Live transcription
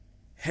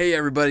Hey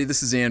everybody,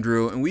 this is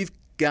Andrew, and we've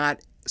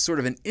got sort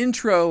of an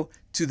intro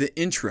to the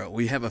intro.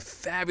 We have a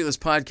fabulous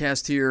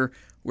podcast here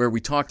where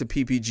we talk to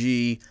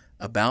PPG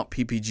about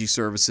PPG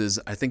services.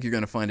 I think you're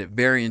going to find it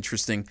very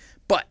interesting,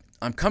 but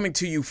I'm coming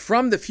to you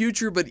from the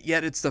future, but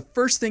yet it's the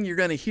first thing you're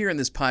going to hear in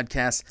this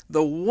podcast.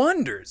 The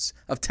wonders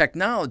of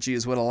technology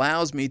is what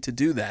allows me to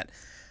do that.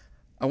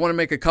 I want to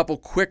make a couple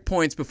quick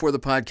points before the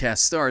podcast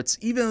starts,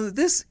 even though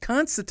this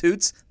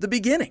constitutes the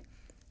beginning.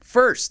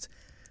 First,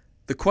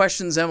 the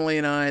questions Emily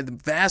and I, the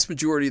vast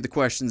majority of the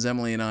questions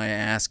Emily and I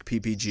ask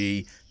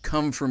PPG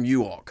come from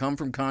you all, come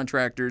from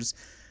contractors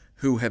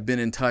who have been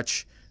in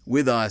touch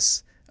with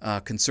us,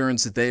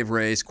 concerns that they've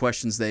raised,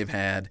 questions they've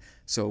had.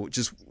 So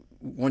just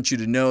want you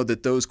to know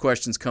that those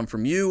questions come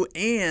from you,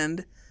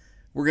 and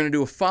we're going to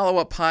do a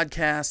follow-up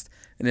podcast.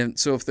 And then,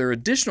 so if there are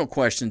additional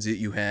questions that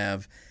you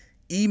have,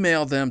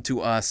 email them to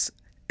us,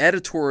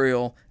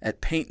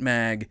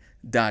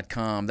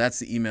 editorial@paintmag.com. That's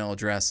the email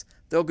address.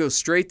 They'll go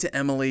straight to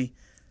Emily,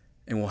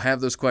 and we'll have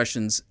those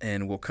questions,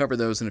 and we'll cover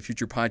those in a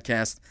future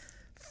podcast.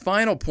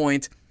 Final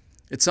point,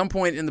 at some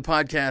point in the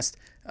podcast,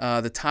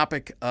 the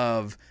topic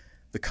of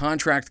the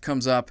contract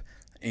comes up,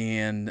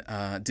 and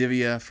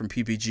Divya from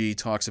PPG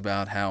talks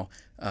about how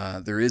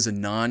there is a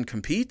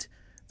non-compete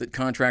that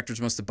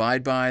contractors must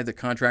abide by, that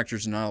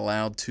contractors are not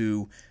allowed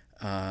to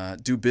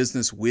do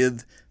business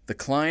with the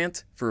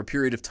client for a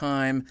period of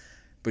time,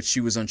 but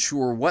she was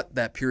unsure what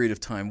that period of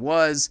time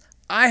was.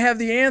 I have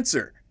the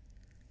answer.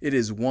 It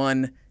is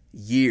 1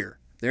 year.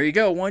 There you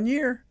go, 1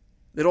 year.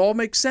 It all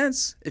makes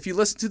sense. If you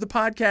listen to the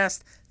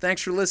podcast,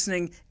 thanks for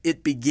listening.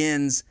 It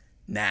begins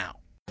now.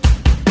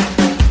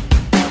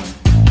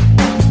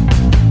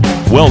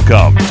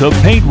 Welcome to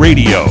Paint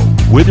Radio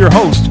with your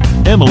host,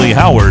 Emily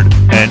Howard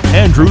and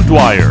Andrew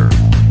Dwyer.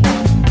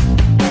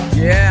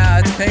 Yeah,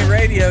 it's Paint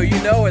Radio.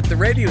 You know it, the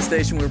radio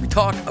station where we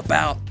talk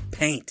about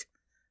paint.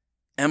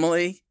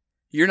 Emily,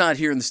 you're not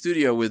here in the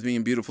studio with me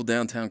in beautiful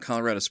downtown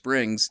Colorado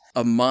Springs,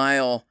 a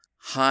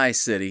mile-high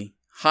city,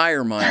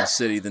 higher mile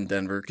city than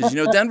Denver. Because,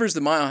 you know, Denver's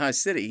the mile-high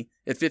city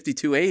at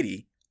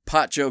 5280.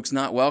 Pot jokes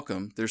not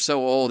welcome. They're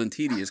so old and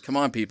tedious. Come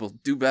on, people.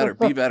 Do better.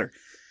 Be better.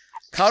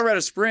 Colorado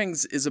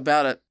Springs is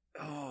about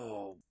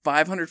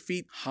 500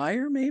 feet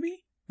higher,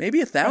 maybe? Maybe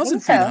 1,000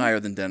 feet higher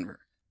than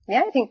Denver.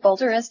 Yeah, I think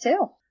Boulder is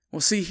too.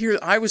 Well, see, here,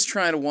 I was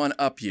trying to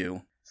one-up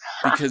you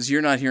because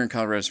you're not here in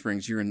Colorado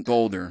Springs. You're in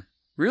Boulder.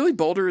 Really?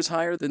 Boulder is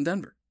higher than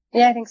Denver?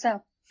 Yeah, I think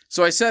so.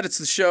 So I said it's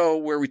the show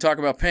where we talk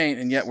about paint,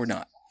 and yet we're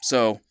not.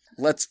 So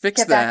let's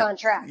fix that. Get back on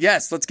track.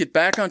 Yes, let's get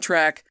back on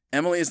track.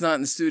 Emily is not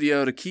in the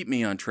studio to keep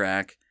me on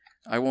track.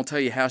 I won't tell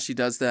you how she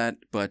does that,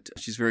 but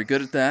she's very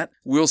good at that.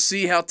 We'll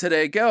see how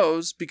today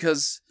goes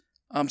because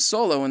I'm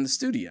solo in the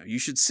studio. You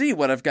should see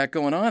what I've got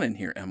going on in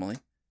here, Emily.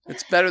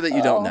 It's better that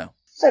you don't know.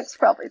 It's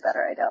probably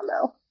better I don't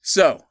know.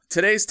 So,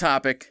 today's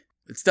topic,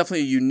 it's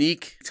definitely a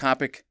unique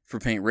topic for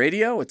Paint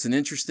Radio. It's an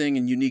interesting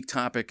and unique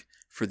topic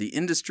for the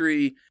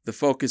industry. The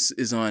focus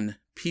is on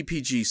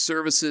PPG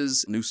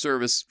services, a new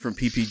service from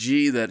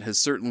PPG that has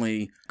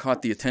certainly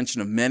caught the attention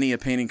of many a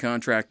painting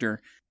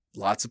contractor.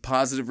 Lots of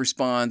positive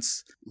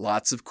response,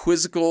 lots of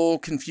quizzical,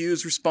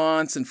 confused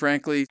response, and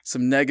frankly,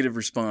 some negative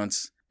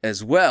response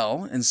as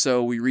well. And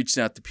so we reached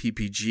out to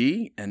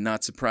PPG, and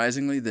not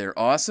surprisingly, they're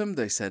awesome.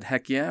 They said,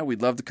 heck yeah,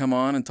 we'd love to come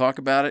on and talk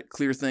about it,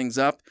 clear things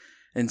up.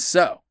 And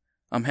so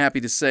I'm happy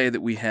to say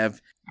that we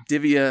have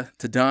Divya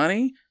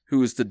Thadani,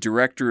 who is the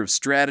Director of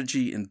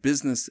Strategy and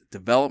Business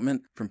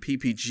Development from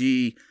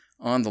PPG,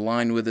 on the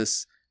line with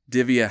us.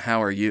 Divya,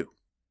 how are you?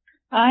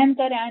 I'm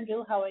good,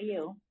 Andrew. How are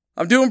you?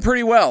 I'm doing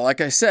pretty well. Like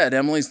I said,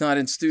 Emily's not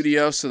in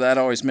studio, so that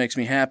always makes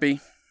me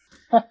happy.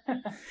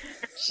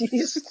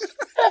 Jeez.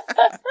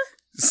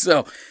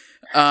 So,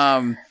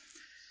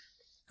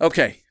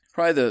 okay,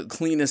 probably the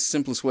cleanest,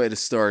 simplest way to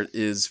start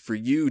is for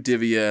you,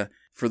 Divya,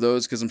 for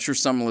those, because I'm sure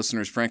some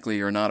listeners, frankly,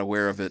 are not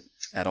aware of it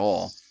at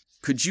all.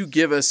 Could you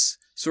give us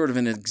sort of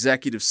an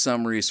executive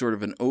summary, sort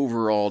of an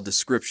overall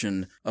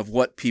description of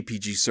what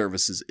PPG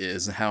Services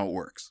is and how it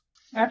works?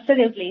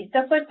 Absolutely.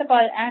 So first of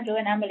all, Andrew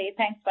and Emily,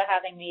 thanks for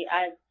having me.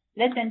 I've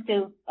listened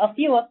to a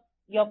few of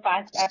your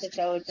past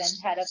episodes and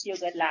had a few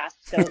good laughs.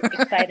 So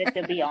excited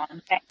to be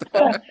on. Thanks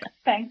for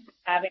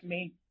having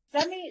me.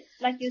 Let me,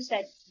 like you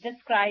said,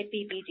 describe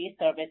PPG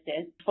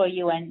Services for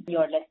you and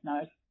your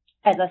listeners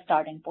as a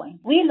starting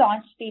point. We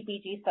launched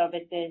PPG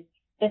Services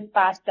this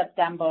past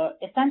September,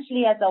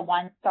 essentially as a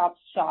one-stop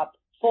shop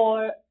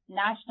for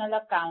national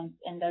accounts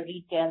in the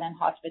retail and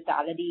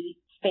hospitality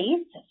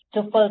space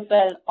to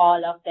fulfill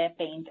all of their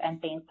paint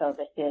and paint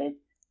services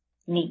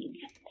needs.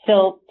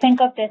 So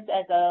think of this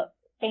as a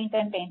paint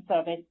and paint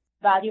service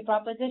value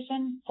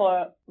proposition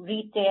for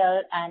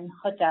retail and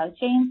hotel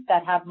chains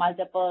that have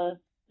multiple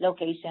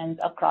locations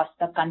across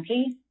the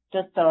country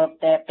to serve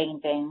their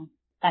painting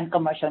and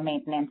commercial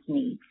maintenance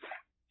needs.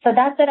 So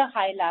that's at a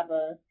high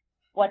level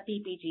what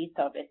PPG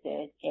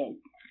Services is.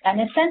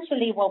 And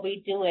essentially what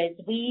we do is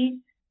we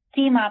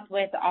team up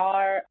with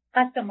our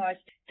customers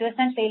to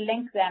essentially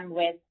link them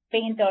with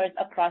painters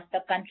across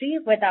the country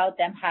without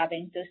them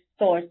having to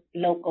source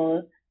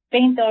local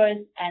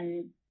painters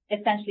and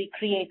essentially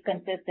create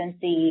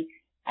consistency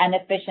and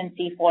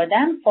efficiency for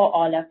them for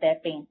all of their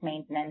paint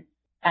maintenance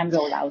and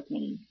rollout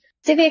needs.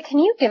 Divya, can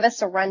you give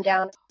us a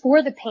rundown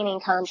for the painting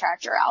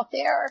contractor out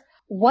there?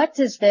 What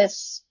does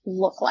this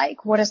look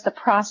like? What does the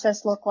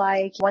process look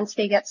like once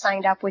they get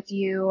signed up with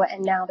you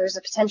and now there's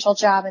a potential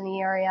job in the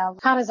area?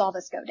 How does all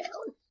this go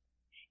down?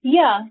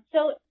 Yeah.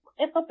 So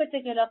if a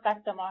particular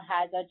customer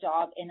has a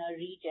job in a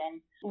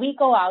region, we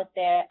go out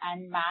there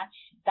and match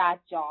that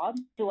job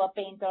to a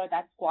painter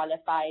that's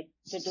qualified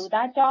to do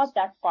that job.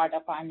 That's part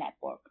of our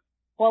network.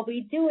 What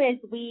we do is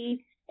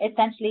we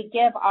essentially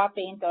give our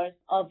painters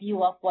a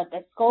view of what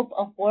the scope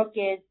of work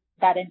is.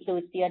 That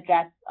includes the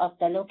address of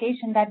the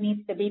location that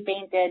needs to be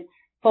painted,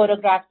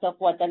 photographs of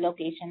what the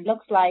location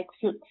looks like,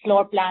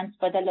 floor plans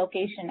for the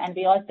location, and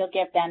we also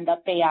give them the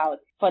payout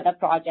for the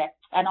project.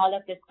 And all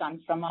of this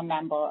comes from a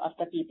member of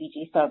the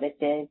PPG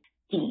Services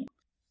team.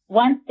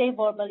 Once they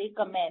verbally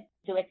commit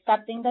to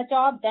accepting the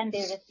job, then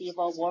they receive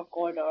a work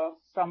order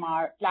from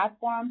our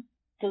platform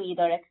to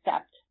either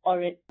accept or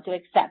to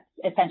accept,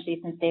 essentially,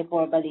 since they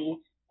verbally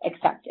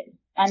accepted.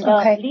 And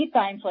the lead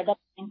time for the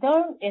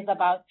painter is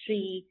about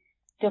 3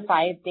 to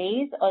 5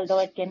 days, although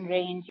it can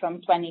range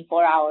from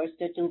 24 hours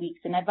to 2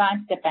 weeks in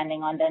advance,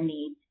 depending on the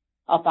needs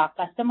of our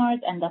customers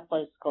and the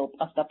full scope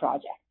of the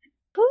project.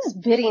 Who's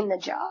bidding the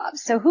job?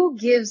 So who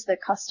gives the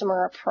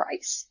customer a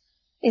price?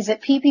 Is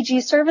it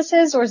PPG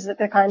Services or is it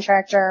the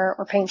contractor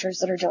or painters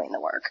that are doing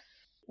the work?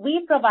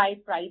 We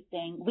provide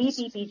pricing. We,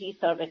 PPG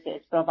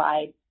Services,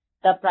 provide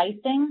the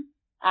pricing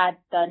at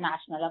the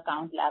national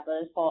account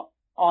level for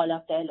all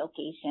of their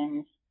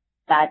locations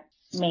that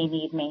may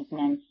need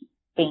maintenance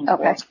paint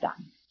work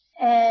done.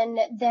 And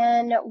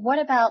then what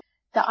about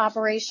the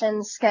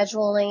operations,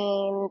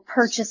 scheduling,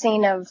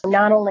 purchasing of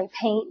not only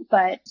paint,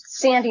 but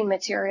sanding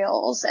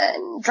materials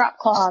and drop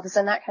cloths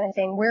and that kind of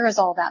thing? Where is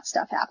all that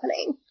stuff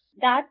happening?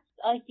 That's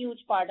a huge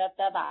part of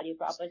the value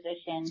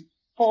proposition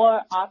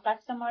for our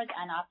customers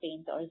and our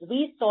painters.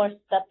 We source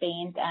the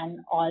paint and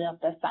all of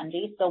the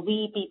sundries. So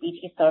we,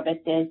 PPG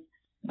Services,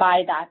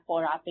 buy that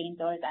for our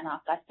painters and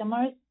our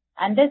customers.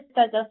 And this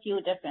does a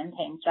few different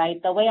things,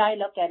 right? The way I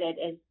look at it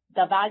is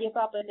the value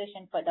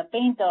proposition for the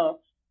painter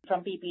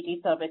from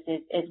PPG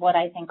Services is what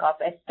I think of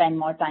as spend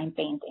more time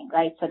painting,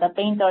 right? So the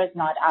painter is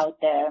not out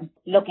there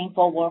looking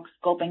for work,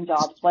 scoping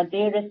jobs. What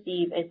they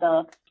receive is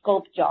a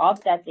scope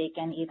job that they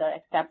can either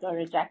accept or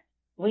reject.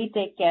 We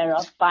take care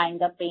of buying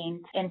the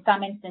paint. In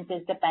some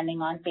instances,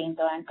 depending on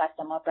painter and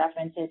customer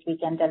preferences, we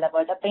can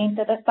deliver the paint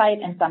to the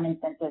site. In some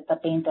instances, the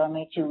painter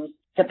may choose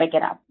to pick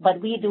it up. But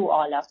we do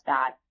all of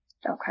that.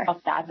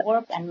 Of that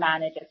work and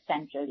manage it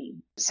centrally.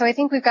 So I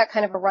think we've got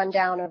kind of a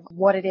rundown of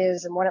what it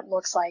is and what it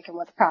looks like and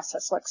what the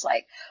process looks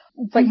like.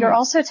 But you're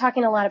also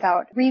talking a lot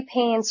about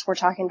repaints. We're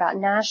talking about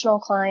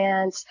national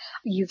clients.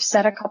 You've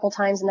said a couple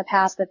times in the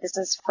past that this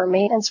is for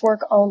maintenance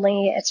work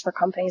only. It's for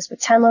companies with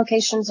 10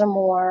 locations or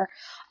more,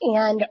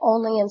 and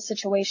only in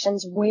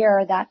situations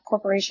where that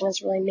corporation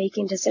is really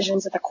making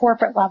decisions at the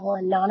corporate level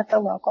and not at the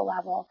local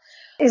level.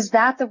 Is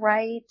that the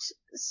right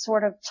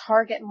sort of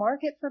target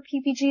market for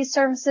PPG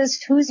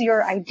Services? Who's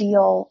your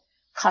ideal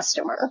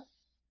customer?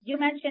 You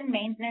mentioned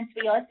maintenance.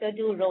 We also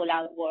do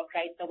rollout work,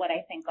 right? So what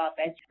I think of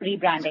as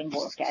rebranding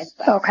work as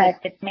well. Okay.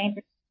 It's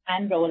maintenance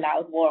and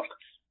rollout work.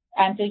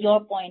 And to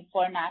your point,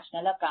 for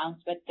national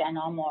accounts with 10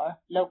 or more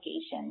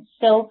locations.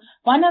 So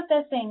one of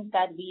the things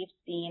that we've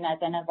seen as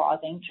an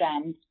evolving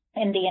trend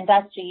in the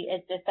industry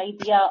is this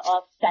idea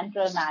of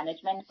central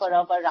management for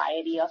a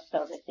variety of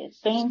services.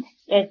 Paint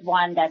is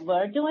one that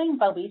we're doing,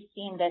 but we've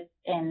seen this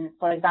in,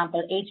 for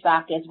example,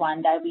 HVAC is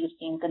one that we've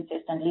seen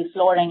consistently.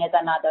 Flooring is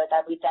another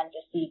that we tend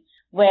to see,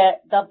 where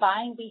the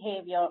buying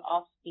behavior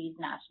of these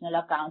national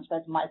accounts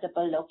with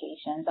multiple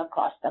locations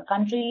across the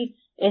country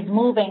is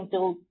moving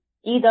to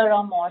either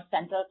a more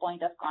central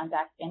point of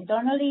contact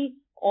internally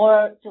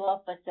or to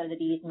a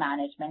facilities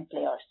management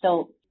player.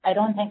 So I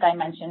don't think I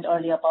mentioned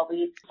earlier, but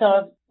we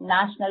serve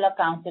national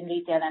accounts in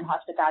retail and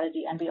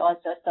hospitality, and we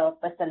also serve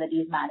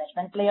facilities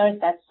management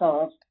players that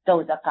serve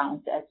those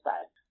accounts as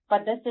well.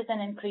 But this is an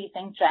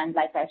increasing trend,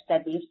 like I've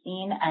said, we've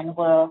seen, and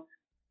we're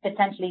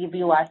essentially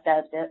view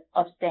ourselves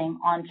of staying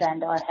on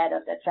trend or ahead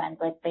of the trend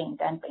with paint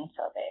and paint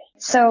survey.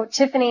 So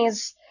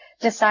Tiffany's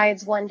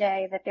decides one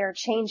day that they're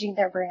changing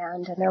their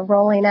brand and they're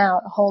rolling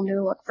out a whole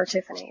new look for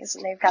Tiffany's,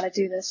 and they've got to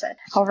do this at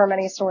however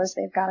many stores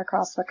they've got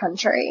across the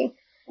country.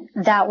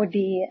 That would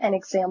be an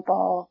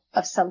example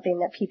of something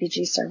that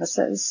PPG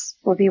Services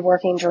would be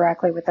working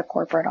directly with the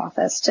corporate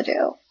office to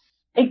do.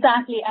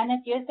 Exactly. And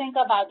if you think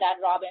about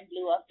that Robin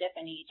Blue of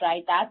Tiffany's,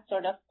 right, that's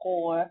sort of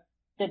core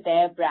to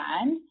their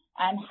brand.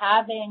 And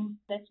having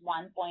this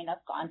one point of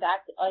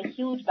contact, a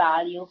huge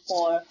value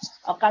for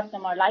a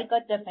customer like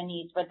a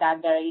Tiffany's with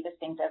that very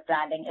distinctive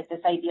branding is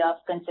this idea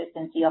of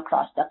consistency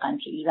across the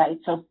country, right?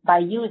 So by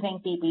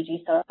using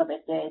PPG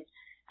Services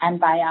and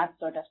by us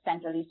sort of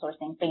centrally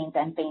sourcing paint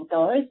and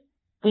painters,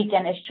 we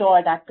can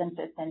assure that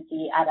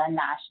consistency at a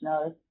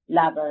national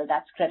level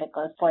that's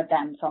critical for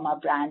them from a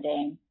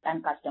branding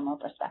and customer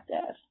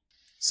perspective.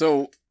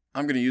 So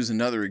I'm going to use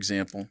another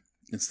example.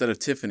 instead of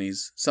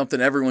Tiffany's,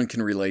 something everyone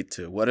can relate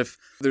to? What if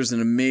there's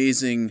an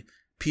amazing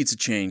pizza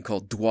chain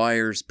called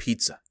Dwyer's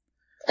Pizza?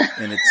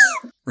 And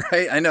it's,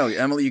 right? I know,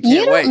 Emily, you can't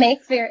You don't wait.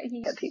 make very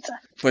good pizza.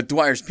 But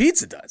Dwyer's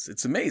Pizza does.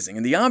 It's amazing.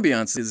 And the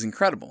ambiance is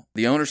incredible.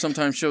 The owner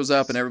sometimes shows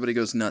up and everybody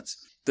goes nuts.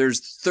 There's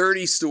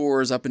 30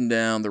 stores up and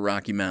down the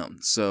Rocky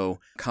Mountains. So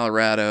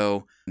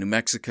Colorado, New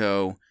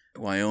Mexico,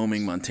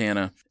 Wyoming,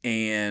 Montana,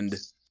 and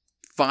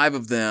 5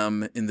 of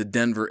them in the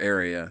Denver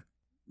area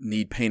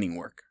need painting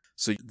work.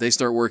 So they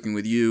start working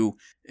with you,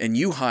 and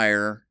you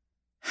hire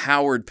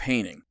Howard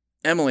Painting,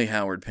 Emily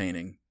Howard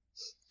Painting,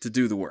 to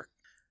do the work.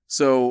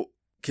 So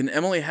can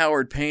Emily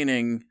Howard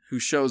Painting, who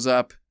shows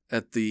up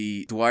at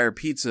the Dwyer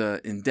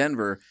Pizza in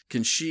Denver,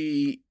 can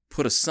she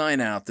put a sign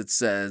out that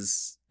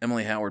says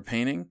Emily Howard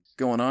Painting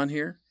going on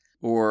here?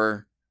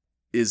 Or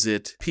is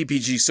it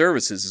PPG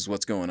Services is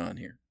what's going on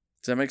here?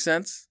 Does that make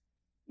sense?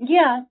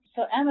 Yeah,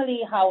 so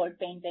Emily Howard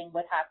Painting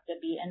would have to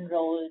be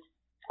enrolled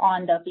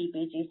on the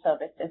PPG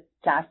Services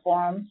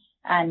platform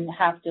and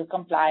have to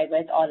comply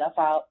with all of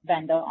our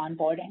vendor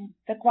onboarding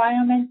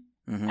requirements.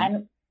 Mm-hmm.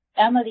 And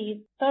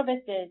Emily's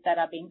services that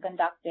are being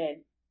conducted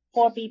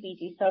for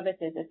PPG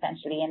Services,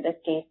 essentially, in this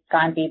case,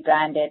 can't be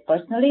branded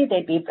personally.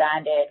 They'd be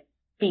branded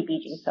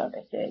PPG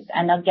Services.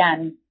 And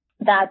again,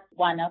 that's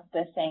one of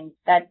the things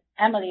that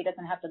Emily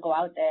doesn't have to go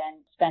out there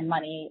and spend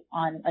money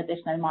on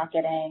additional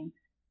marketing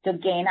to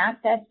gain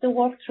access to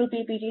work through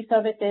PPG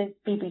Services.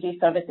 PPG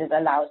Services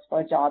allows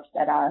for jobs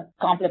that are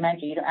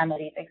complementary to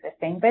Emily's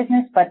existing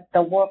business, but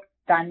the work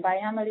done by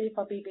Emily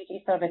for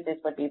PPG Services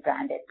would be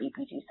branded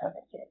PPG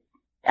Services.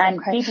 And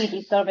Okay.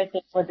 PPG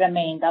Services would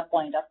remain the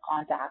point of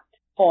contact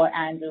for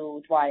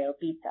Andrew Dwyer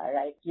Pizza,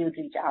 right? You'd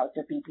reach out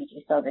to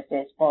PPG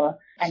Services for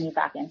any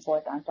back and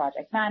forth on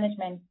project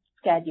management,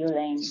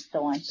 scheduling,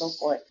 so on and so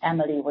forth.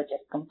 Emily would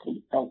just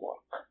complete the work.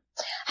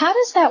 How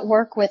does that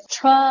work with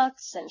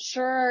trucks and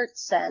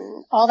shirts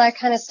and all that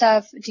kind of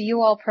stuff? Do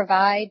you all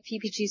provide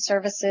PPG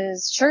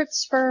Services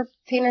shirts for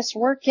painters to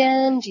work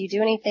in? Do you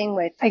do anything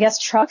with, I guess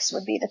trucks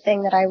would be the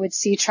thing that I would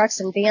see. Trucks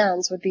and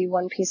vans would be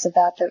one piece of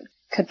that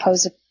could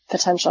pose a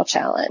potential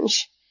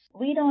challenge.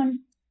 We don't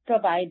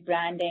provide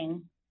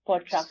branding for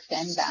trucks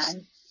and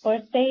vans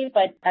per se,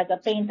 but as a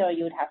painter,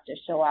 you'd have to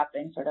show up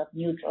in sort of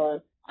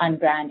neutral,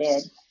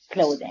 unbranded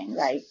clothing,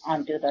 right,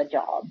 onto the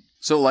job.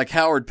 So like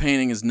Howard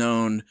Painting is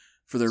known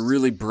for their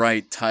really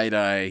bright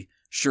tie-dye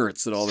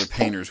shirts that all their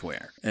painters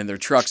wear. And their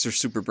trucks are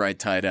super bright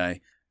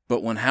tie-dye.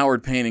 But when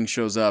Howard Painting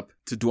shows up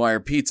to Dwyer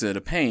Pizza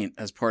to paint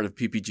as part of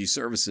PPG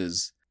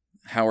Services,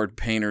 Howard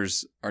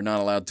painters are not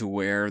allowed to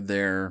wear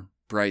their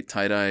bright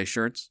tie-dye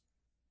shirts?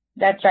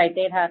 That's right.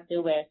 They'd have to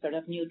wear sort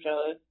of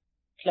neutral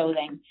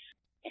clothing.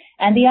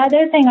 And the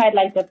other thing I'd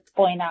like to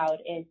point out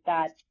is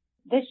that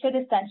this should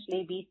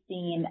essentially be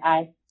seen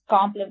as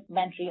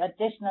complementary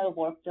additional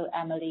work to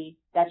Emily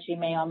that she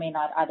may or may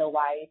not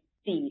otherwise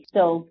see.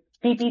 So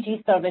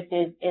PPG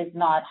Services is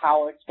not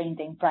Howard's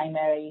Painting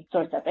primary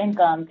source of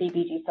income.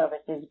 PPG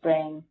Services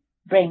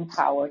brings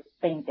Howard's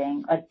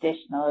Painting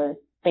additional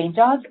paint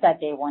jobs that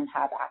they won't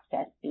have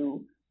access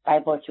to by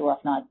virtue of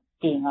not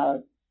being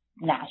a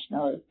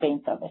national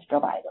paint service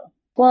provider.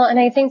 Well, and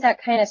I think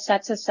that kind of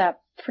sets us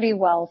up pretty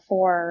well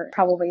for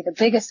probably the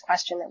biggest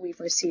question that we've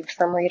received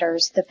from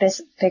readers. The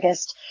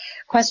biggest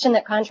question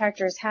that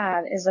contractors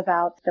have is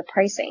about the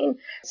pricing.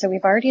 So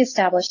we've already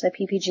established that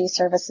PPG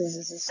Services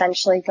is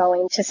essentially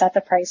going to set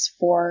the price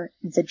for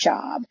the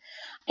job.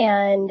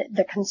 And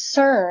the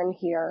concern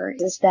here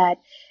is that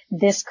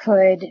this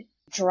could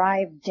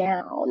drive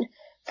down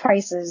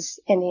prices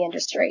in the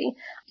industry.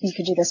 You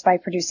could do this by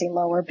producing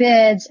lower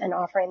bids and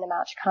offering them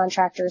out to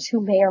contractors who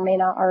may or may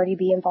not already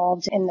be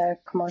involved in the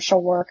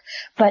commercial work,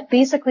 but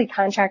basically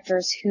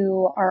contractors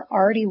who are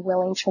already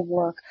willing to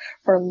work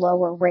for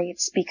lower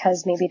rates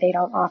because maybe they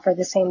don't offer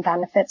the same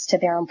benefits to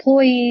their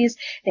employees,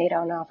 they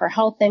don't offer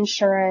health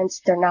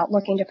insurance, they're not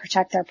looking to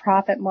protect their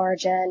profit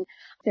margin.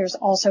 There's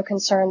also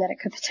concern that it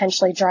could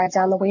potentially drive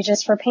down the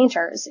wages for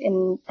painters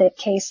in the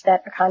case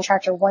that a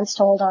contractor wants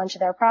to hold on to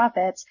their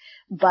profits,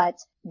 but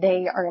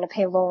they are going to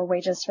pay lower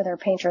wages for their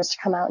painters to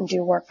come out and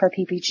do work for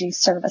PPG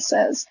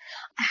Services.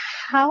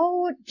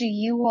 How do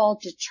you all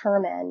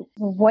determine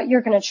what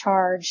you're going to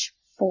charge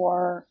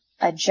for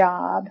a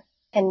job?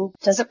 And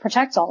does it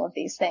protect all of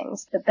these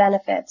things? The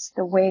benefits,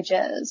 the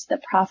wages, the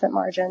profit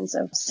margins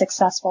of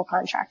successful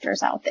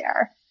contractors out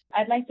there?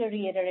 I'd like to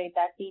reiterate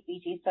that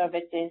PPG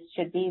Services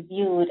should be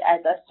viewed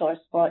as a source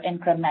for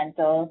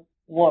incremental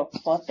work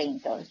for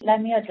painters.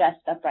 Let me address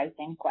the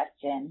pricing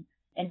question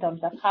in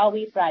terms of how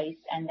we price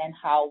and then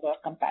how we're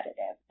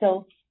competitive.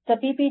 So the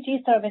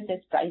PPG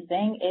Services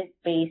pricing is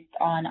based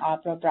on our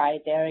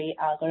proprietary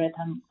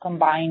algorithm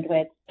combined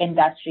with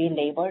industry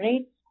labor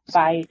rates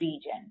by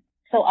region.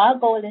 So our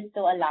goal is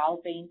to allow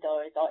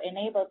painters or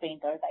enable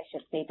painters, I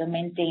should say, to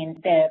maintain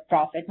their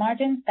profit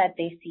margins that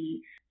they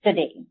see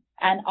today.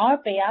 And our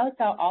payouts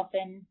are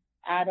often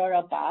at or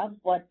above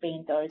what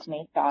painters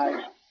may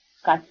charge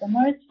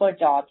customers for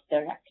jobs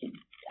directly.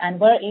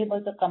 And we're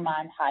able to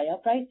command higher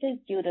prices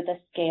due to the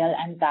scale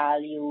and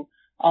value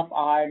of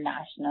our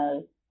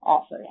national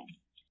offering.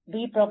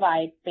 we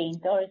provide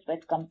painters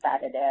with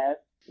competitive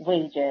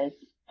wages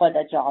for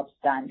the jobs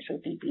done through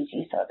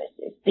PPG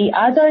services. The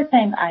other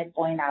thing I'd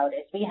point out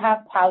is we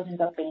have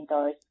thousands of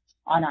painters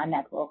on our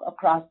network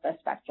across the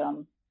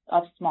spectrum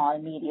of small,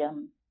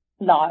 medium,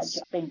 large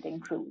painting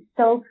crews.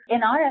 So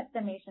in our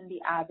estimation,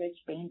 the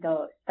average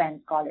painter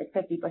spends, call it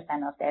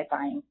 50% of their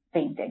time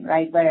painting,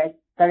 right? Whereas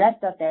the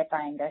rest of their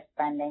time they're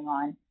spending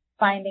on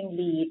finding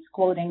leads,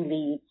 quoting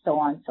leads, so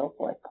on and so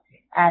forth.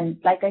 And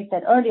like I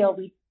said earlier,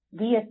 we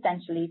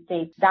essentially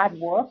take that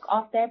work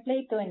off their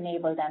plate to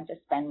enable them to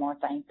spend more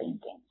time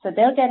painting. So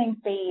they're getting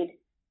paid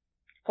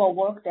for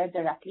work they're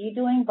directly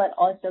doing, but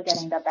also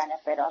getting the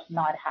benefit of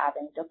not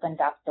having to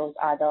conduct those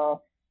other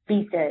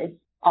pieces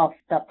of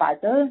the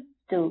puzzle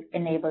to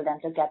enable them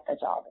to get the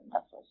job in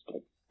the first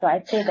place. So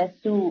I'd say there's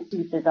two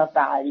pieces of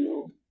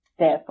value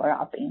there for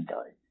our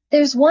painters.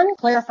 There's one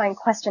clarifying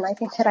question I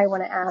think that I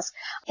want to ask,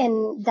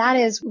 and that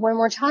is when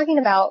we're talking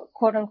about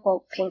quote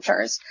unquote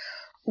painters,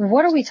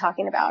 what are we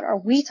talking about? Are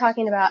we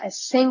talking about a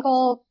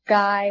single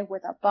guy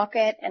with a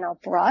bucket and a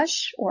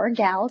brush, or a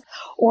gal?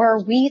 Or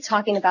are we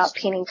talking about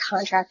painting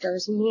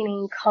contractors,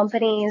 meaning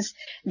companies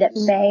that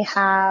may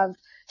have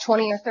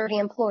 20 or 30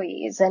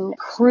 employees and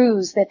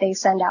crews that they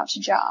send out to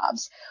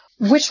jobs?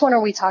 Which one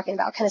are we talking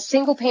about? Can a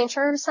single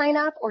painter sign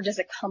up, or does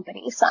a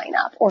company sign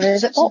up, or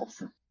is it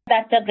both?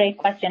 That's a great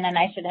question, and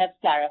I should have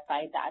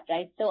clarified that,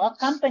 right? So a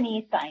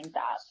company signs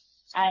up,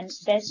 and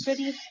there's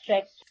pretty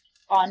strict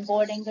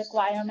onboarding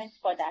requirements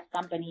for that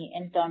company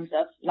in terms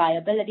of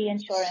liability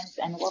insurance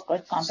and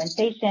workers'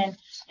 compensation.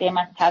 They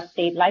must have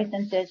state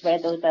licenses where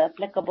those are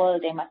applicable.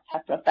 They must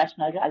have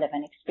professional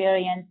relevant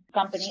experience.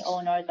 Company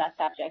owners are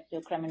subject to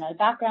criminal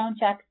background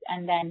checks,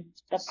 and then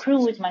the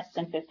crews must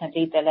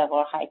consistently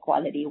deliver high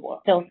quality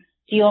work. So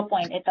to your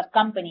point, it's a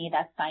company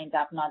that signs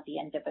up, not the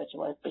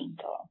individual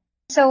painter.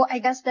 So I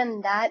guess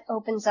then that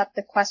opens up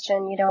the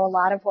question, a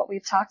lot of what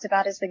we've talked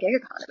about is the gig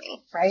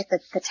economy, right?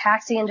 The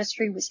taxi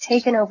industry was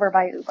taken over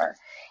by Uber,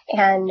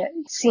 and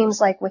it seems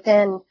like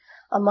within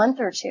a month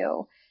or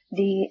two,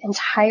 the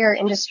entire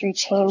industry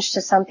changed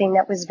to something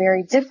that was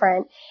very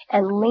different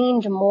and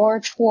leaned more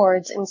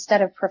towards,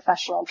 instead of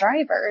professional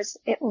drivers,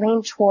 it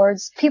leaned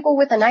towards people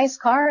with a nice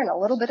car and a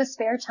little bit of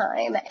spare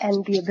time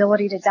and the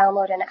ability to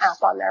download an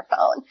app on their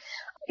phone.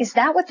 Is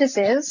that what this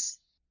is?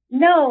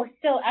 No,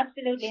 so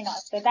absolutely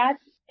not. So that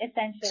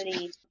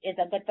essentially is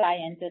a good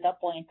tie-in to the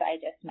points I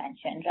just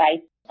mentioned, right?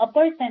 A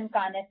person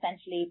can't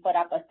essentially put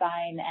up a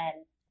sign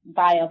and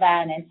buy a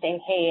van and say,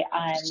 hey,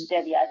 I'm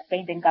Divya's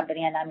painting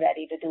company and I'm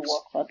ready to do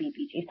work for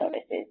PPG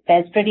services.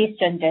 There's pretty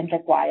stringent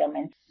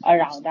requirements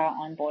around our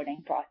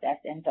onboarding process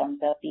in terms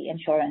of the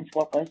insurance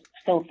workers.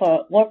 So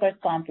for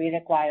workers' comp, we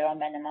require a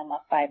minimum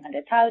of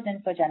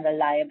 $500,000. For general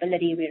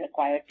liability, we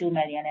require $2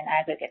 million in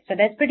aggregate. So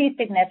there's pretty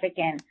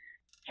significant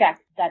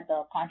checks that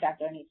the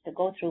contractor needs to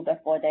go through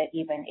before they're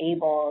even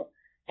able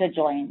to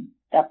join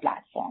the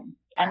platform.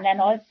 And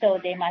then also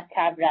they must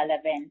have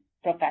relevant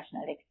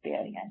professional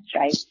experience,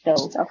 right?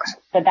 So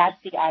that's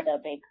the other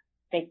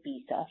big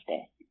piece of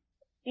this.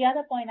 The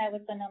other point I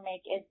was going to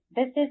make is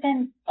this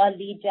isn't a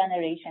lead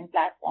generation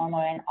platform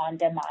or an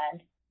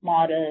on-demand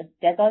model.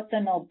 There's also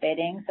no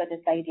bidding. So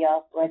this idea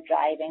of we're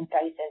driving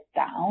prices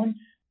down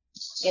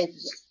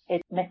is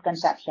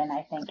misconception,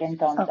 I think, in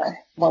terms of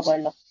what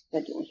we're looking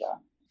to do here.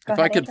 If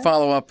I could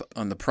follow up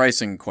on the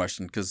pricing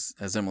question, because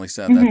as Emily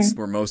said, that's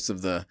where most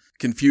of the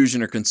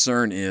confusion or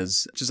concern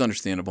is, which is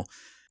understandable.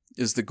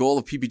 Is the goal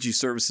of PPG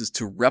services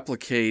to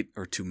replicate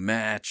or to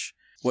match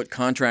what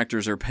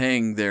contractors are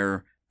paying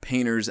their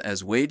painters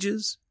as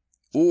wages?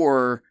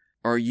 Or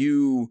are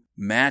you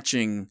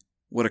matching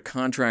what a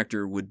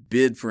contractor would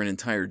bid for an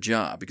entire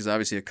job? Because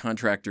obviously a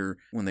contractor,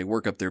 when they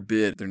work up their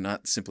bid, they're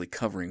not simply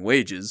covering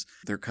wages,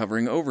 they're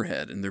covering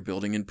overhead and they're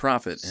building in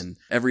profit and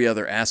every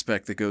other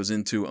aspect that goes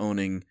into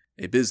owning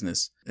a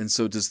business. And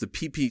so does the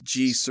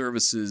PPG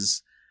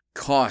services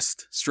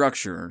cost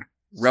structure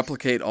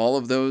replicate all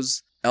of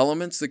those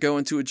elements that go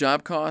into a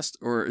job cost,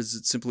 or is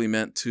it simply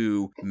meant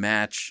to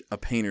match a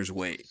painter's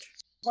wage?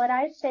 What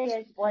I'd say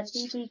is what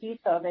PPG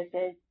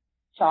services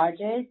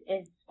charges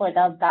is for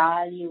the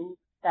value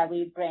that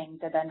we bring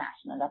to the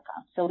national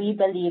account. So we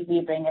believe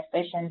we bring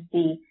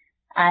efficiency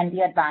and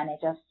the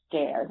advantage of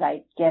scale,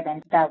 right?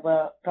 Given that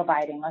we're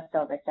providing a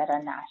service at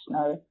a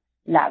national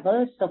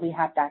level. So we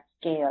have that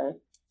scale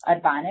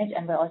advantage,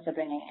 and we're also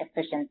bringing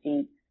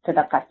efficiency to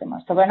the customer.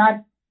 So we're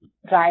not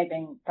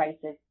driving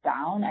prices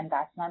down, and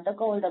that's not the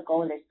goal. The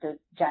goal is to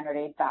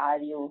generate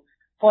value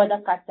for the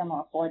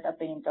customer, for the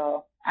painter,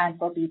 and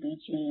for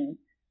PPG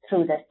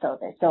through this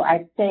service. So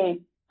I'd say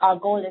our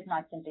goal is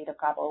not simply to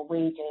cover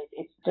wages,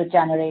 it's to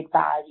generate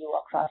value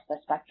across the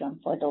spectrum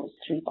for those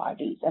three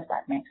parties, if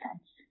that makes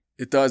sense.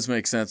 It does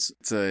make sense.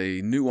 It's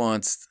a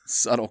nuanced,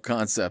 subtle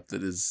concept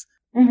that is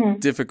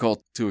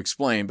difficult to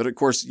explain. But of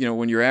course,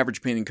 when your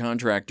average painting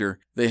contractor,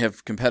 they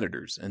have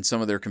competitors, and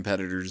some of their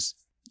competitors,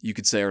 you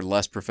could say, are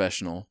less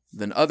professional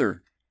than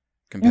other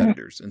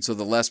competitors. And so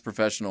the less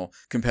professional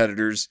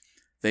competitors,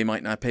 they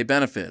might not pay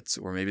benefits,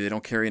 or maybe they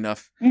don't carry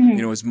enough,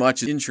 as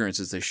much insurance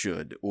as they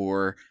should,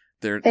 or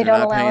They're don't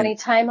not allow paying, any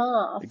time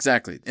off.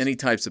 Exactly. Any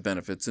types of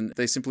benefits. And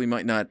they simply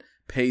might not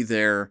pay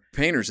their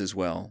painters as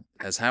well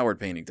as Howard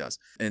Painting does.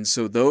 And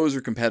so those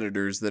are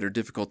competitors that are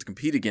difficult to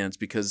compete against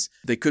because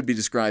they could be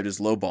described as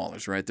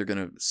lowballers, right? They're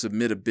going to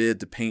submit a bid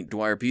to paint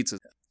Dwyer Pizza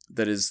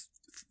that is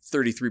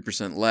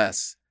 33%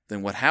 less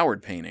than what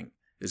Howard Painting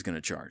is going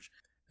to charge.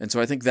 And so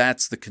I think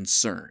that's the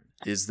concern,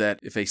 is that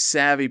if a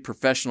savvy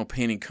professional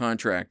painting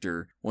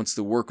contractor wants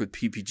to work with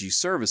PPG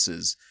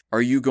Services,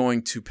 are you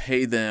going to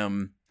pay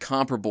them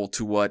comparable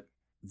to what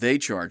they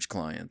charge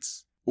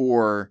clients?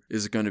 Or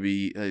is it going to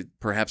be a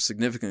perhaps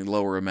significantly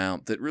lower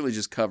amount that really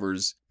just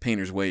covers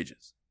painters'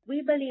 wages?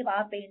 We believe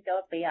our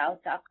painter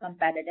payouts are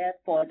competitive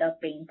for the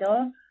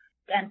painter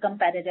and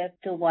competitive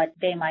to what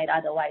they might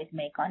otherwise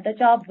make on the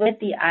job, with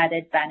the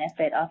added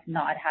benefit of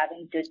not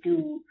having to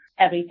do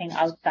everything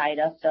outside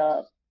of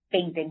the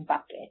painting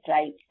bucket,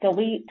 right? So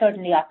we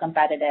certainly are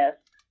competitive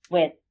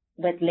with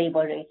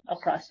labor rates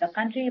across the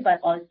country, but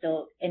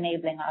also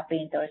enabling our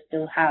painters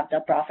to have the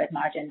profit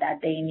margin that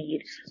they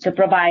need to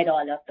provide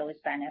all of those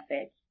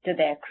benefits to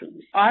their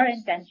crews. Our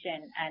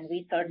intention, and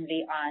we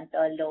certainly aren't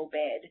a low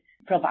bid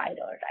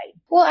provider, right?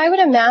 Well, I would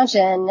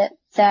imagine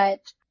that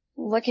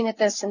looking at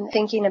this and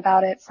thinking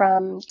about it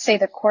from, say,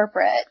 the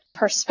corporate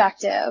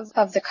perspective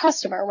of the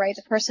customer, right?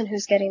 The person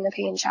who's getting the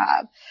paint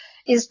job,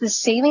 is the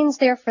savings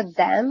there for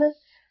them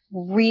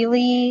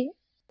really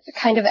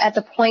kind of at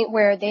the point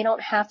where they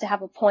don't have to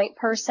have a point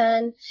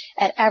person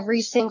at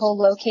every single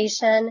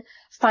location,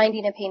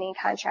 finding a painting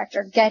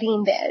contractor,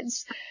 getting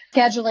bids,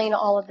 scheduling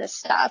all of this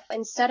stuff.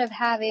 Instead of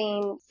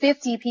having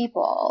 50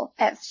 people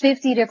at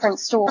 50 different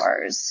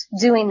stores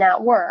doing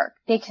that work,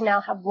 they can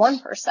now have one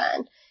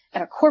person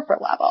at a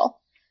corporate level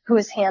who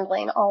is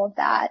handling all of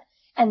that.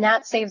 And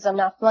that saves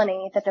enough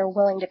money that they're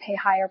willing to pay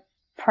higher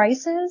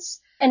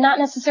prices, and not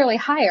necessarily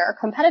higher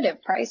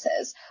competitive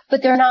prices,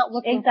 but they're not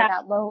looking for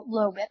that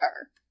low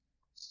bidder.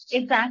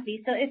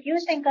 Exactly. So if you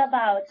think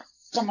about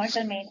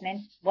commercial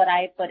maintenance, what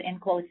I put in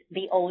quotes,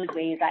 the old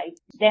way, right?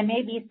 There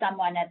may be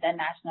someone at the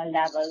national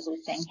level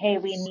who's saying, hey,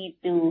 we need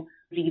to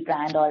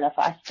rebrand all of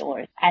our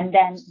stores. And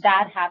then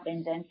that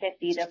happens in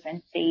 50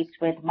 different states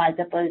with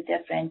multiple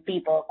different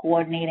people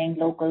coordinating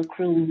local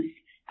crews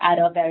at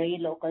a very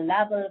local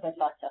level with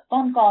lots of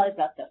phone calls,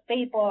 lots of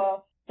paper,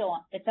 so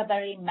on. It's a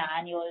very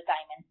manual,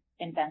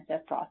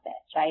 time-intensive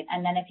process, right?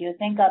 And then if you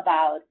think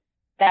about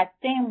that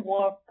same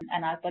work,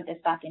 and I'll put this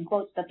back in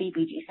quotes, the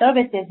PPG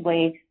Services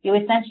way, you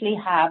essentially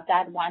have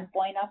that one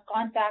point of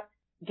contact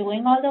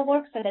doing all the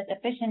work, so there's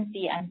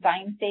efficiency and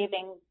time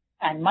saving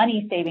and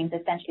money savings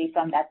essentially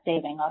from that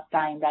saving of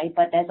time, right?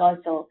 But there's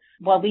also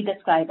what we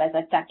describe as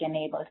a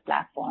tech-enabled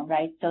platform,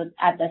 right? So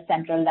at the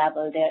central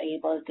level, they're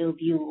able to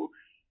view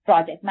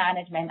project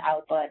management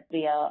output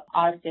via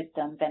our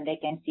systems, and they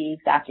can see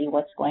exactly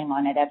what's going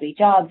on at every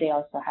job. They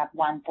also have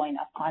one point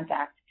of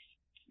contact,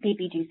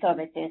 PPG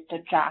Services,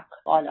 to track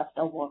all of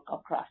the work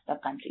across the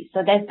country.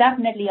 So there's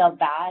definitely a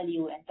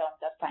value in terms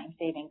of time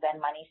savings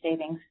and money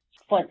savings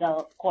for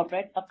the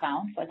corporate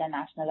account, for the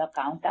national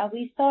account that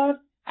we serve.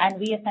 And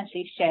we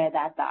essentially share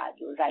that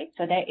value, right?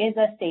 So there is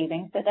a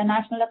savings to the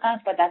national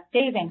account, but that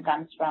saving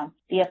comes from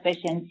the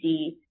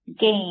efficiency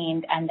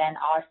gained and then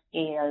our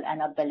scale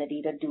and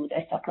ability to do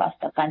this across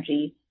the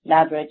country,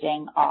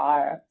 leveraging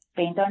our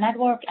painter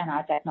network and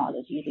our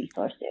technology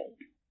resources.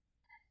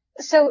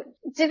 So,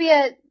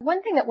 Divya,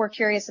 one thing that we're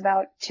curious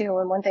about too,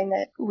 and one thing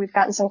that we've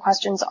gotten some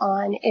questions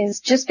on,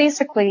 is just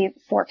basically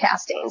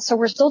forecasting. So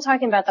we're still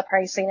talking about the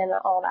pricing and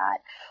all that,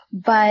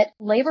 but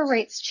labor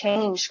rates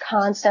change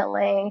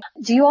constantly.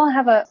 Do you all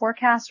have a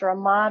forecast or a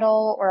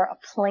model or a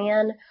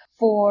plan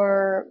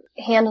for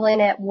handling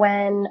it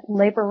when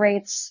labor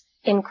rates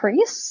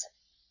increase?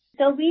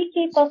 So we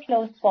keep a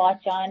close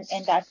watch on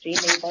industry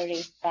labor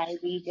rates by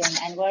region,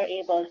 and we're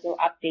able to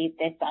update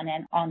this on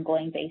an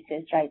ongoing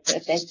basis, right? So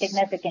if there's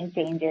significant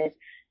changes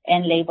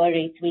in labor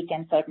rates, we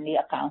can certainly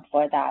account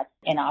for that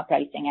in our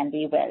pricing, and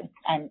we will.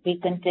 And we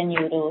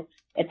continue to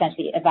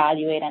essentially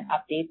evaluate and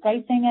update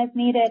pricing as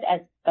needed as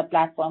the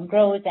platform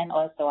grows and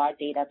also our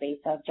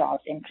database of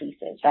jobs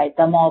increases, right?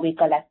 The more we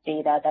collect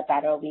data, the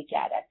better we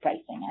get at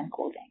pricing and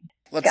quoting.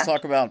 Let's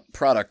talk about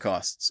product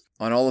costs.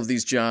 On all of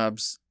these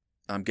jobs,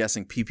 I'm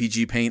guessing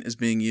PPG paint is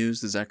being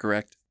used. Is that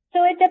correct? So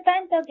it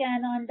depends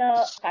again on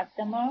the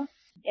customer.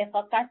 If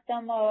a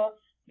customer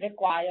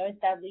requires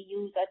that we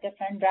use a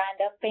different brand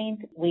of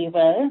paint, we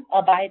will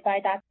abide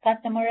by that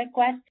customer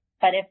request.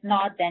 But if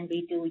not, then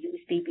we do use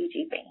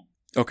PPG paint.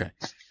 Okay.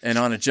 And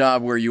on a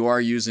job where you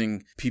are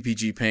using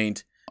PPG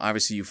paint,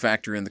 obviously you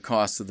factor in the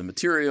cost of the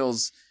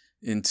materials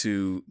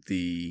into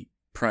the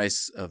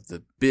price of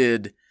the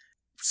bid.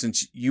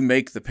 Since you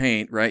make the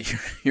paint, right,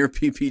 your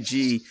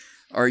PPG,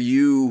 are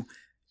you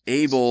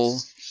able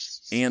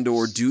and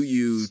or do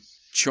you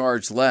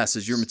charge less?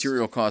 Is your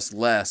material cost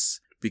less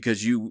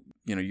because you're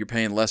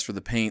paying less for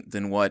the paint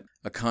than what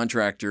a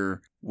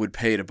contractor would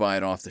pay to buy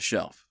it off the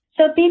shelf?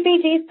 So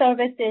PPG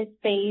Services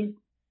pays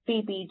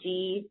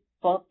PPG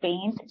for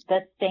paint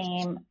the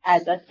same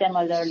as a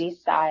similarly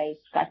sized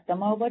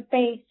customer would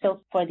pay.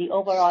 So for the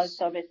overall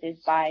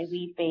services buy,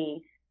 we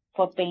pay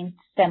for paint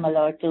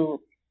similar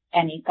to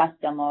any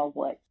customer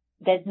would.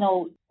 There's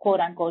no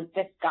quote-unquote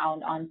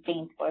discount on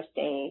paint per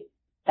se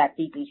that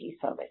PPG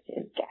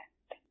services get.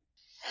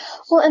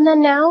 Well, and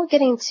then now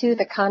getting to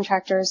the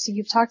contractors, so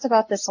you've talked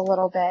about this a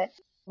little bit.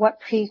 What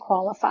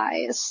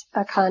pre-qualifies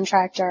a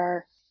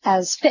contractor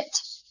as fit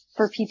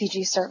for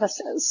PPG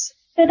services?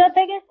 So the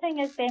biggest thing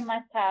is they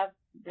must have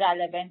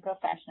relevant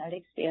professional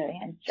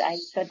experience, right?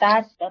 So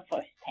that's the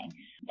first thing.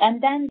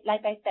 And then,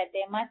 like I said,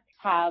 they must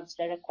have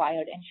the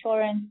required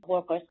insurance,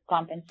 workers'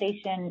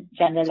 compensation,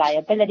 general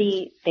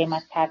liability. They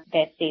must have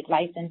their state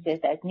licenses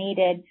as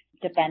needed,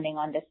 depending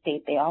on the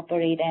state they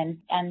operate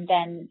in. And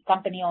then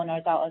company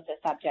owners are also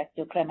subject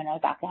to criminal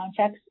background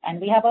checks. And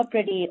we have a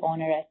pretty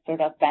onerous sort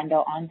of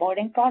vendor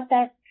onboarding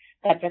process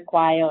that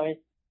requires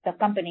the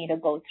company to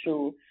go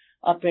through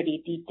a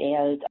pretty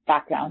detailed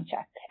background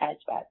check as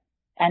well.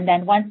 And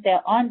then once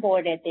they're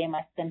onboarded, they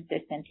must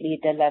consistently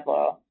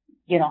deliver,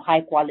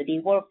 high quality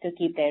work to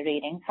keep their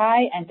ratings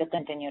high and to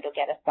continue to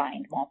get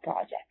assigned more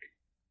projects.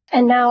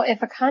 And now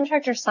if a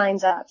contractor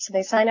signs up, so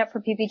they sign up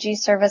for PPG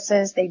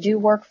services, they do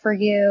work for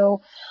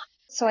you.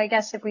 So I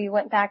guess if we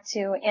went back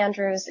to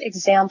Andrew's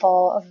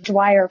example of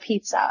Dwyer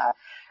Pizza,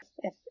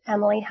 if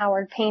Emily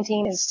Howard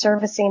Painting is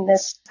servicing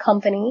this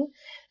company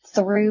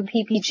through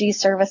PPG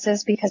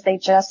services because they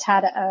just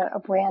had a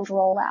brand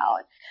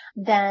rollout,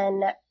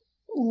 then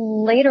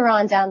later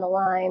on down the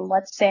line,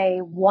 let's say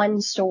one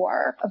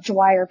store of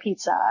Dwyer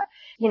Pizza,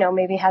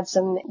 maybe had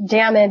some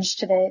damage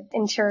to the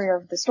interior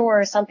of the store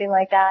or something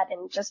like that.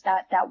 And just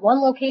that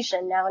one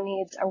location now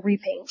needs a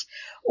repaint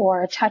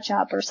or a touch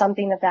up or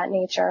something of that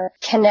nature.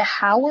 Can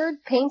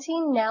Howard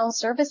Painting now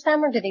service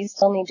them, or do they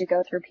still need to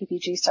go through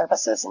PPG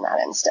services in that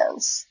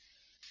instance?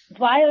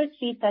 Dwyer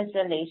Pizza's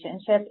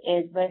relationship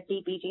is with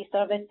PPG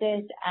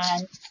services,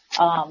 and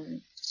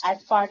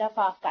as part of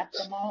our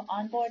customer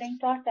onboarding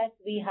process,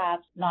 we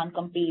have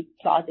non-compete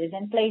clauses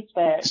in place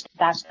where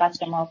that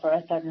customer for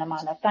a certain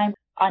amount of time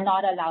are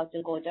not allowed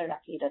to go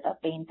directly to the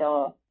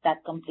painter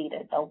that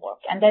completed the work.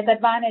 And there's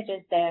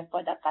advantages there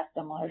for the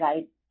customer,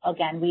 right?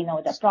 Again, we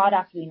know the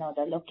product, we know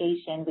the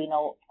location, we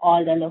know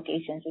all the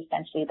locations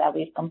essentially that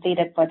we've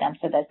completed for them.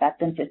 So there's that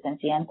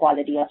consistency and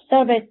quality of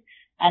service.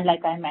 And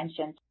like I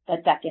mentioned, the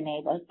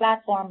tech-enabled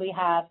platform we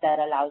have that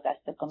allows us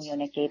to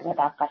communicate with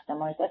our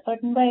customers a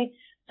certain way.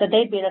 So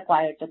they'd be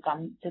required to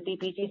come to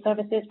PPG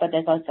services, but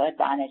there's also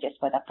advantages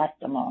for the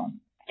customer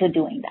to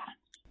doing that.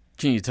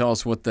 Can you tell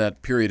us what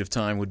that period of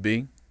time would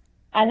be?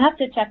 I'll have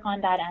to check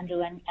on that,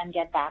 Andrew, and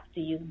get back to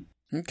you.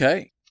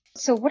 Okay.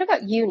 So what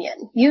about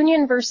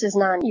union versus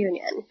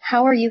non-union?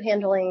 How are you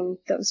handling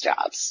those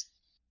jobs?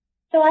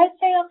 So I'd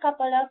say a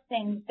couple of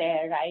things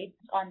there, right,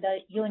 on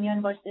the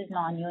union versus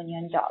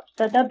non-union jobs.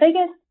 So the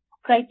biggest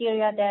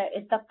criteria there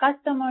is the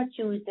customer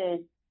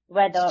chooses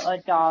whether a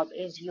job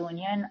is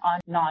union or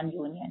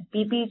non-union.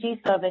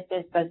 PPG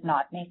services does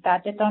not make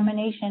that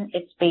determination.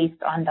 It's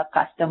based on the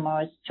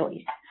customer's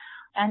choice.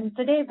 And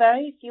today,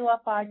 very few of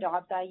our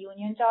jobs are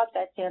union jobs.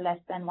 I'd say less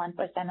than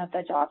 1% of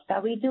the jobs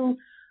that we do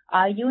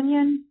are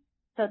union.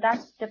 So that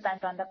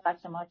depends on the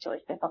customer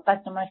choice. If a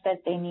customer says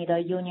they need a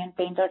union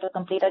painter to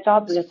complete a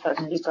job, we'll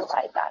certainly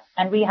provide that.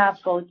 And we have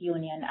both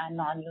union and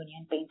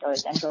non-union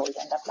painters enrolled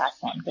in the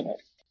platform today.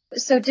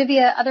 So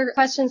Divya, other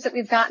questions that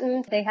we've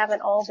gotten, they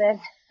haven't all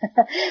been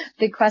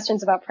big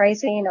questions about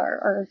pricing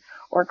or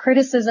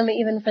criticism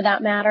even for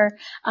that matter.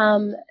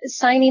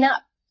 Signing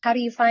up. How do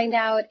you find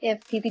out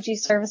if PPG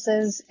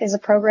Services is a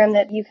program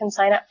that you can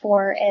sign up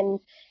for in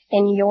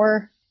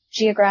your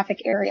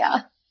geographic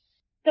area?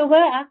 So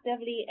we're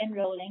actively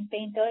enrolling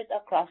painters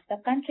across the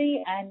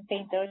country, and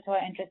painters who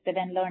are interested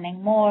in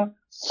learning more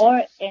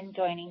or in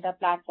joining the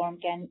platform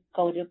can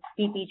go to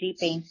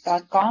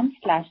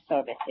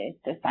ppgpaints.com/services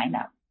to sign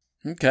up.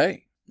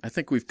 Okay. I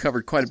think we've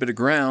covered quite a bit of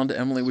ground.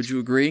 Emily, would you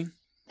agree?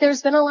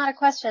 There's been a lot of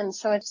questions,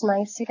 so it's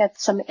nice to get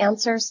some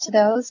answers to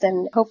those.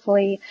 And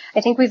hopefully,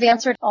 I think we've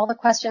answered all the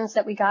questions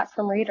that we got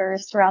from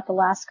readers throughout the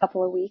last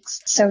couple of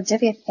weeks. So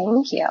Divya,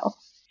 thank you.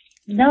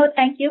 No,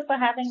 thank you for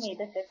having me.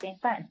 This has been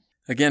fun.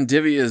 Again,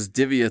 Divya is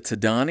Divya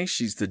Tadani.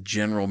 She's the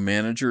general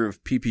manager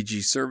of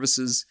PPG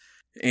Services.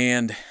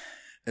 And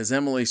as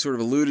Emily sort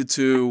of alluded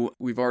to,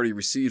 we've already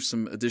received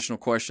some additional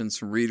questions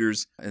from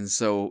readers. And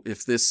so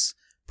if this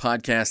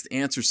podcast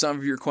answers some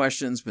of your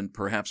questions, but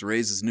perhaps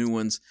raises new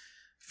ones,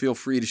 feel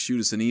free to shoot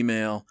us an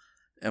email.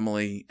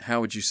 Emily,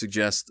 how would you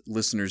suggest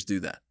listeners do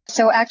that?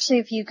 So actually,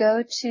 if you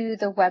go to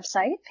the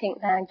website,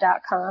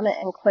 paintmag.com,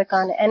 and click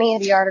on any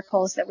of the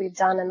articles that we've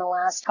done in the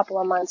last couple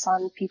of months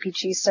on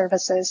PPG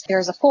services,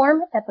 there's a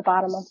form at the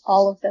bottom of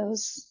all of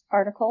those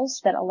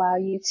articles that allow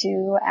you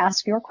to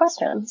ask your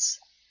questions.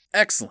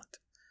 Excellent.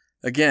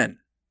 Again,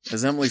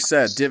 as Emily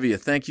said, Divya,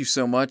 thank you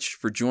so much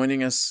for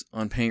joining us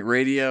on Paint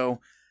Radio.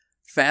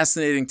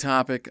 Fascinating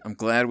topic. I'm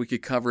glad we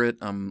could cover it.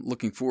 I'm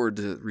looking forward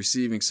to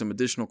receiving some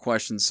additional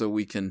questions so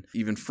we can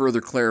even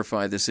further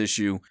clarify this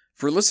issue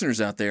for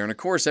listeners out there. And of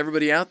course,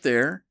 everybody out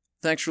there,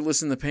 thanks for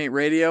listening to Paint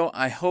Radio.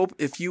 I hope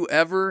if we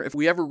ever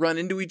run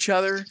into each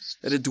other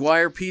at a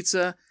Dwyer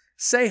Pizza,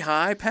 say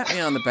hi, pat me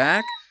on the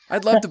back.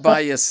 I'd love to buy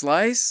you a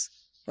slice.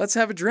 Let's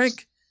have a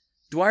drink.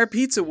 Dwyer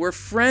Pizza, where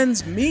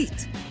friends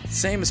meet.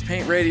 Same as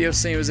Paint Radio,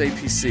 same as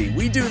APC.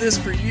 We do this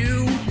for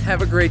you.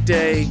 Have a great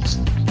day.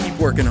 Keep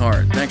working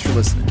hard. Thanks for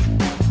listening.